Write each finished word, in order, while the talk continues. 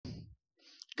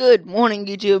Good morning,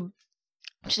 YouTube.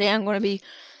 Today I'm going to be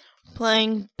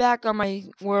playing back on my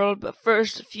world, but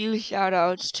first a few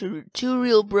shoutouts to Two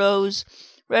Real Bros,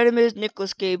 Redimus,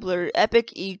 Nicholas Gabler,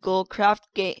 Epic Eagle,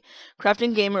 Crafting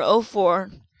Gamer 04,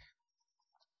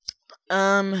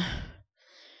 and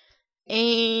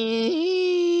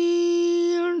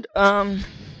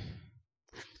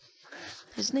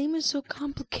his name is so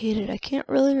complicated I can't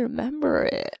really remember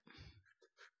it.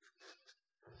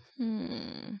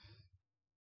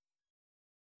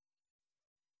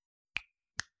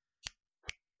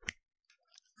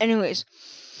 Anyways,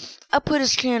 I'll put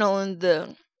his channel in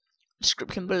the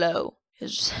description below.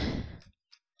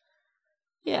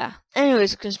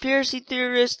 Anyways, conspiracy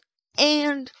theorist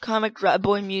and comic rat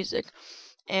boy music.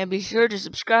 And be sure to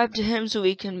subscribe to him so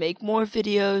we can make more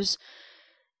videos.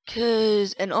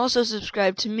 And also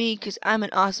subscribe to me because I'm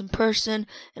an awesome person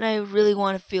and I really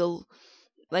want to feel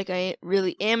like I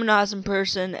really am an awesome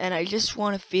person, and I just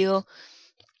want to feel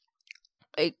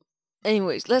like.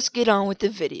 Anyways, let's get on with the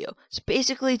video. So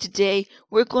basically today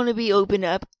we're going to be opening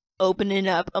up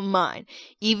a mine.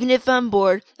 Even if I'm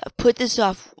bored, I've put this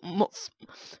off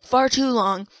far too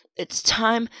long. It's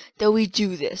time that we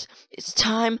do this. It's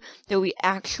time that we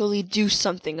actually do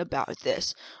something about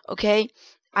this. Okay?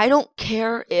 I don't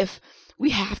care if we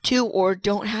have to or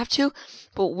don't have to,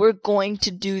 but we're going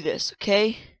to do this,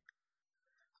 okay?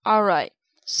 Alright,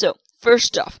 so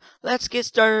first off, let's get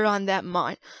started on that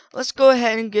mine. Let's go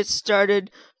ahead and get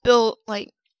started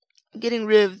getting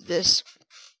rid of this.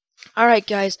 Alright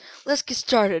guys, let's get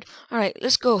started. Alright,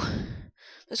 let's go.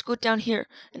 Let's go down here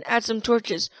and add some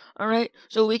torches. Alright,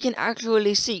 so we can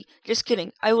actually see. Just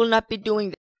kidding, I will not be doing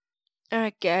that.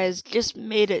 Alright guys, just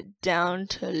made it down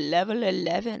to level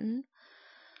 11.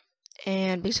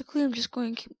 And basically I'm just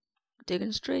going to keep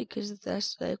digging straight because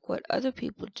that's like what other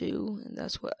people do and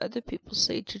that's what other people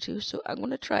say to do. So I'm going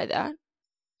to try that.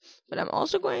 But I'm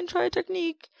also going to try a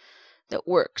technique that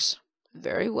works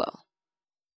very well.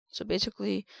 So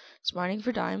basically, it's mining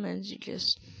for diamonds. You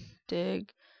just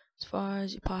dig as far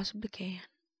as you possibly can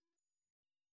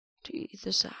to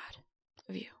either side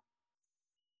of you.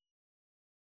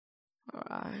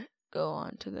 Alright, go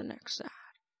on to the next side.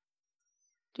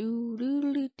 Do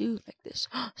like this.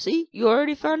 See, you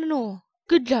already found an ore.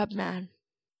 Good job, man.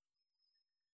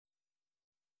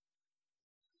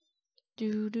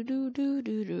 You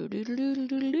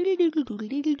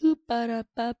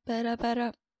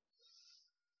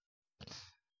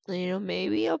know,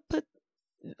 maybe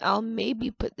I'll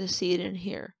maybe put the seed in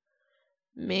here.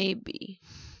 Maybe.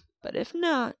 But if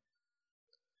not,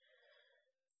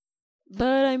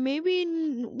 but I maybe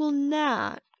will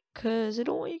not, because I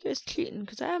don't want you guys cheating,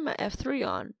 because I have my F3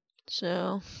 on.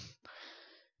 So,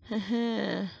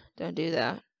 don't do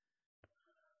that.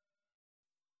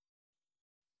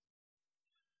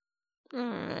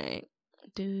 Alright.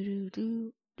 Do.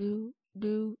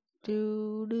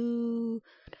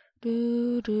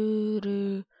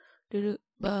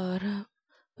 Ba-da.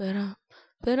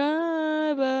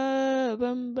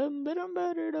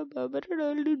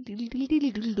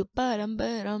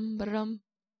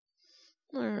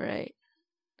 Alright.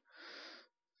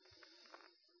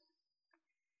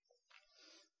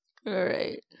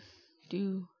 Alright.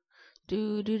 Do.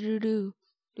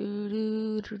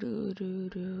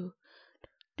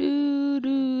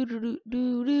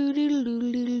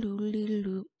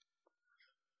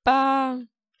 Bam,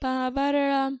 ba ba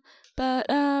da ba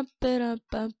da ba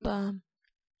ba bam.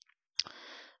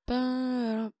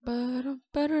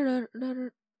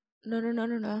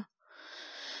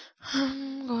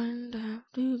 I'm going to have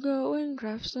to go and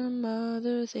craft some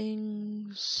other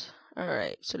things.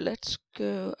 Alright, so let's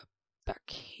go back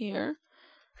here.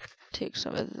 Take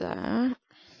some of that.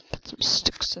 Put some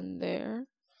sticks in there.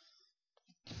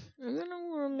 And then I'm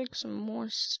going to make some more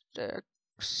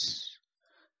sticks.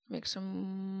 Make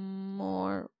some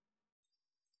more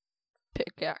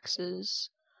pickaxes.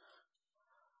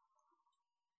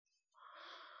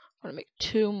 I'm going to make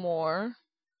 2 more.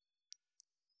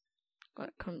 I'm going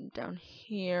to come down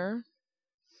here.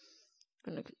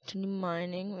 I'm going to continue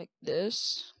mining like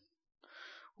this.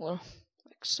 Well,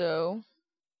 like so.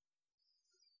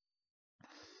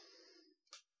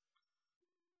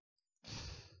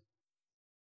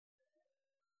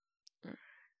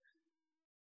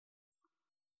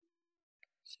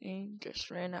 See,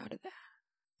 just ran out of that.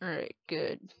 Alright,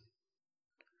 good.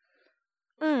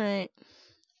 Alright.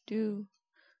 Do.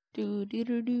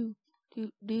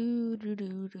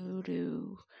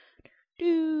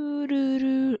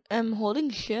 I'm holding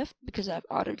shift because I have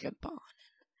auto jump on.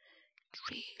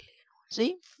 Really.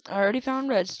 See? I already found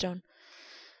redstone.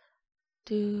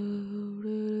 Do.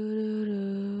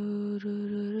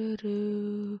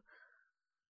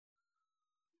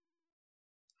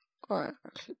 I'll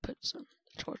actually put some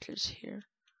torches here.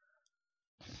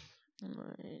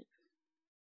 Alright.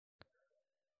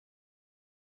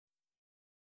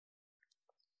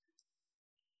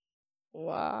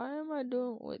 Why am I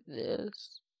doing with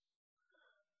this?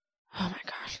 Oh my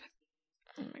gosh.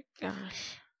 Oh my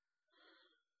gosh.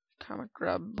 Comic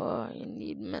grab boy, you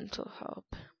need mental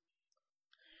help.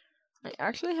 I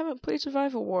actually haven't played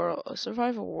survival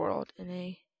world in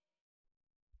a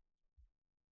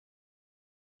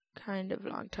kind of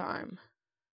long time.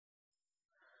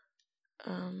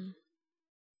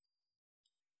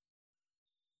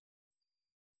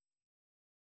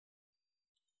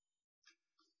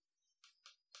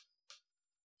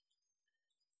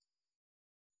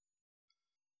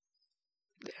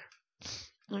 There.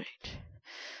 Alright.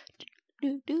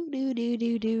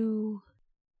 Do.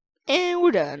 And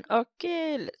we're done.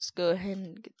 Okay, let's go ahead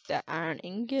and get that iron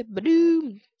ingot.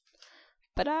 Badoom.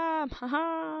 Badam.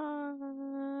 Haha.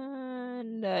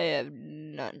 And I have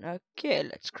none. Okay,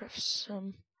 let's craft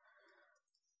some.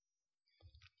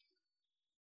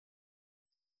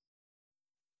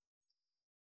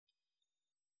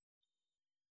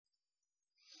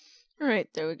 Alright,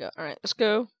 there we go. Alright, let's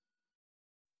go.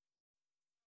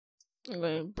 I'm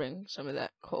going to bring some of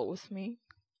that coal with me.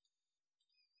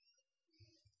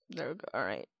 There we go.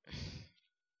 Alright.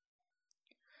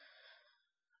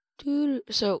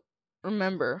 So,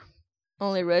 remember,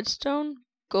 only redstone,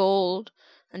 gold,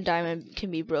 and diamond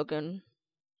can be broken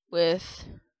with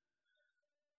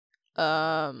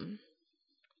iron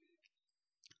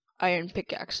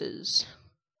pickaxes.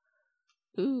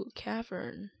 Ooh,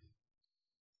 cavern.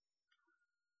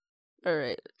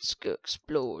 Alright, let's go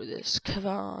explore this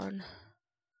cavern.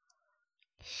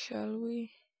 Shall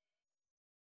we?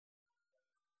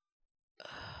 Oh,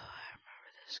 I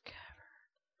remember this cavern.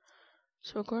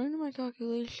 So according to my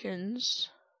calculations,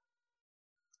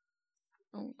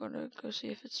 I'm gonna go see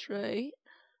if it's right.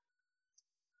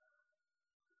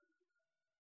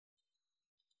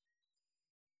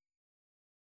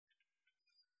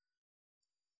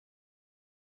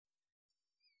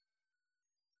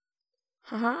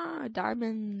 Haha,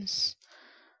 diamonds.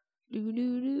 Do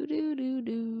do do do do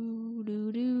do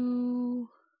do do.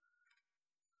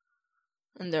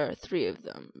 And there are 3 of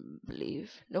them, I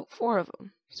believe. No, 4 of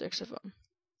them. 6 of them.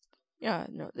 Yeah,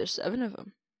 no, there's 7 of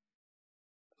them.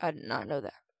 I did not know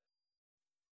that.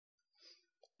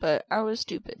 But I was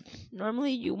stupid.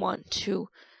 Normally you want to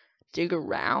dig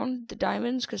around the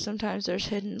diamonds, because sometimes there's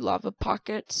hidden lava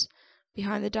pockets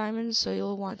behind the diamonds, so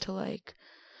you'll want to, like,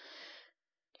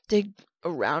 dig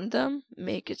around them,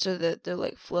 make it so that they're,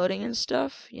 like, floating and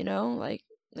stuff, you know, like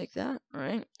that,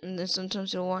 right? And then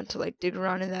sometimes you'll want to, like, dig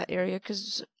around in that area,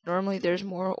 because normally there's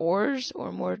more ores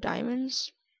or more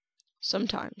diamonds.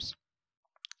 Sometimes.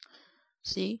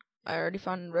 See, I already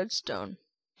found redstone.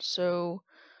 So,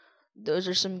 those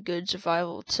are some good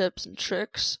survival tips and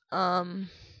tricks.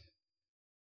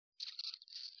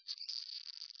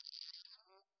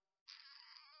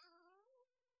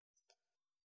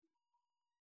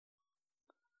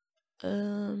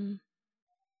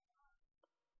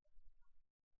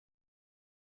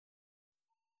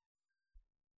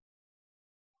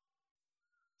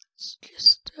 It's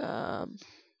just,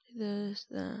 this,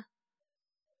 that.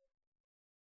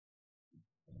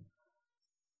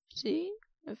 See?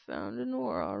 I found an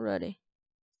ore already.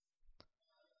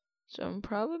 So I'm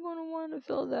probably going to want to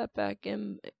fill that back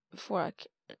in before I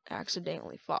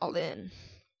accidentally fall in.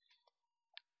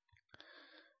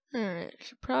 Alright, I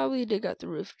should probably dig out the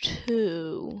roof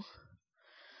too.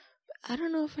 But I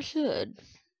don't know if I should.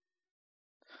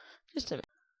 Just a minute.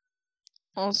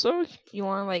 Also, you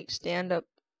want to, like, stand up,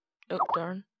 oh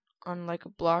darn, on, like, a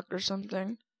block or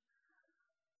something.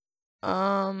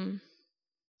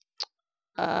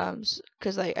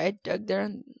 Because I dug there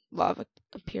and lava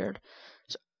appeared.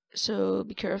 So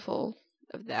be careful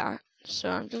of that. So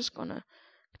I'm just gonna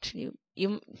continue.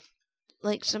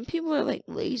 Like, some people are, like,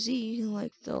 lazy,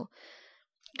 like, they'll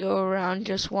go around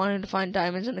just wanting to find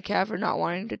diamonds in a cavern, not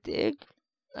wanting to dig.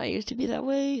 I used to be that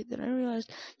way, then I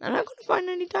realized I'm not gonna find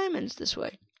any diamonds this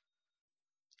way.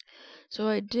 So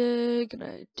I dig, and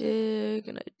I dig,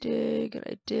 and I dig, and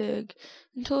I dig,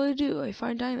 until I do. I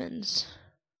find diamonds.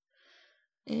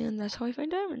 And that's how I find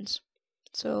diamonds.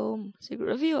 So, secret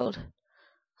revealed.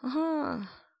 Haha.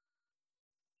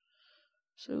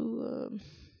 So,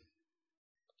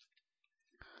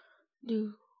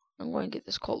 I'm going to get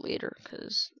this coal later,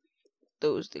 because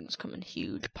those things come in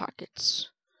huge pockets.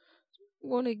 I'm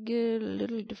going to get a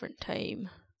little different time.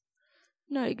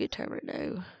 Not a good time right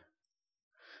now.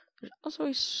 There's also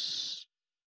a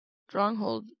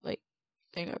stronghold, like,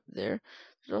 thing up there.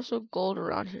 There's also gold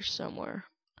around here somewhere.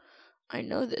 I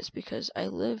know this because I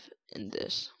live in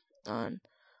this on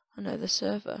another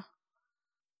server.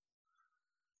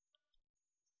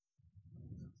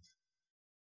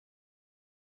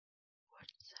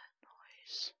 What's that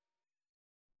noise?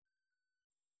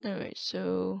 Anyway,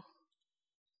 so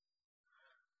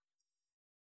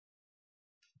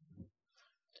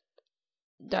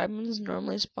diamonds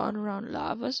normally spawn around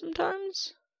lava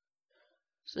sometimes,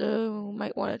 so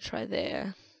might want to try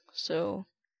there. So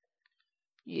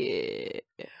yeah.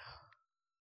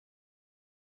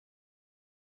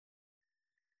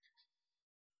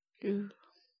 Ooh.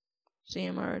 See,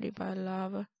 I'm already by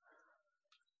lava.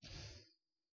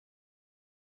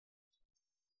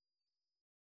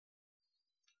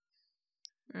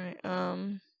 Alright,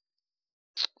 I'm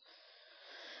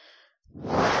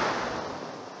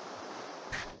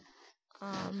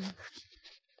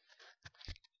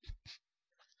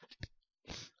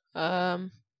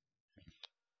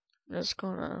just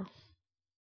gonna,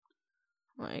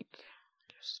 like,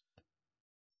 just,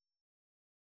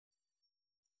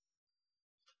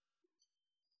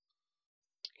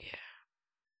 yeah.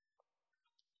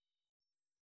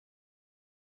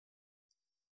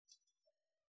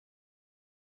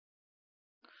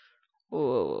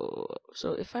 Whoa.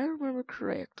 So if I remember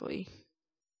correctly,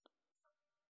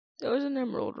 there was an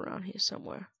emerald around here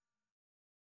somewhere.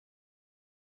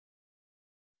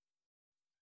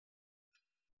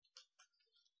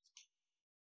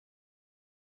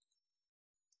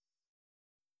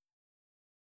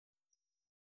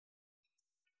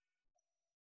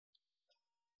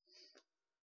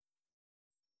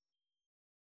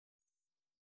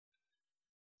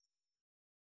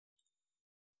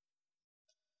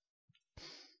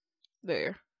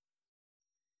 There.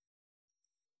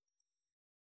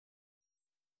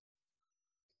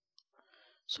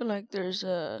 So, like, there's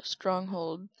a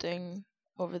stronghold thing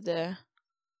over there.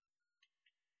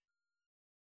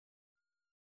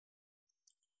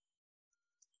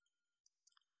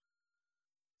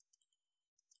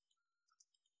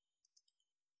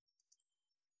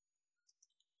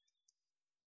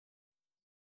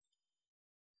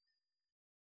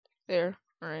 There.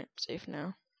 Alright, safe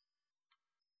now.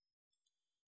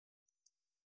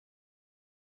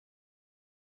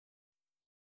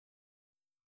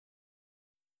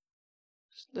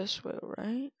 It's this way,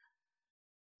 right?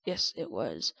 Yes, it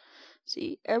was.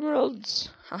 See, emeralds.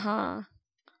 Haha.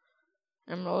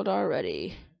 Emerald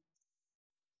already.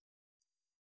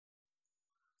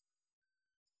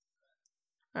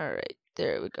 Alright,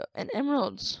 there we go. And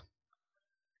emeralds.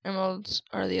 Emeralds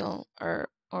are the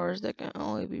ores that can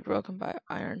only be broken by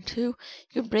iron too.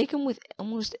 You can break them with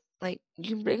almost, like,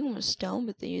 you can break them with stone,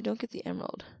 but then you don't get the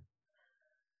emerald.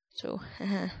 So,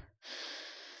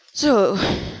 so,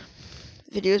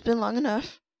 the video's been long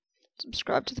enough.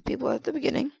 Subscribe to the people at the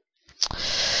beginning.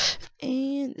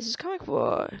 And this is Comic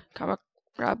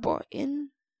Rap Boy in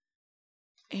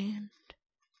and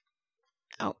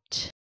out.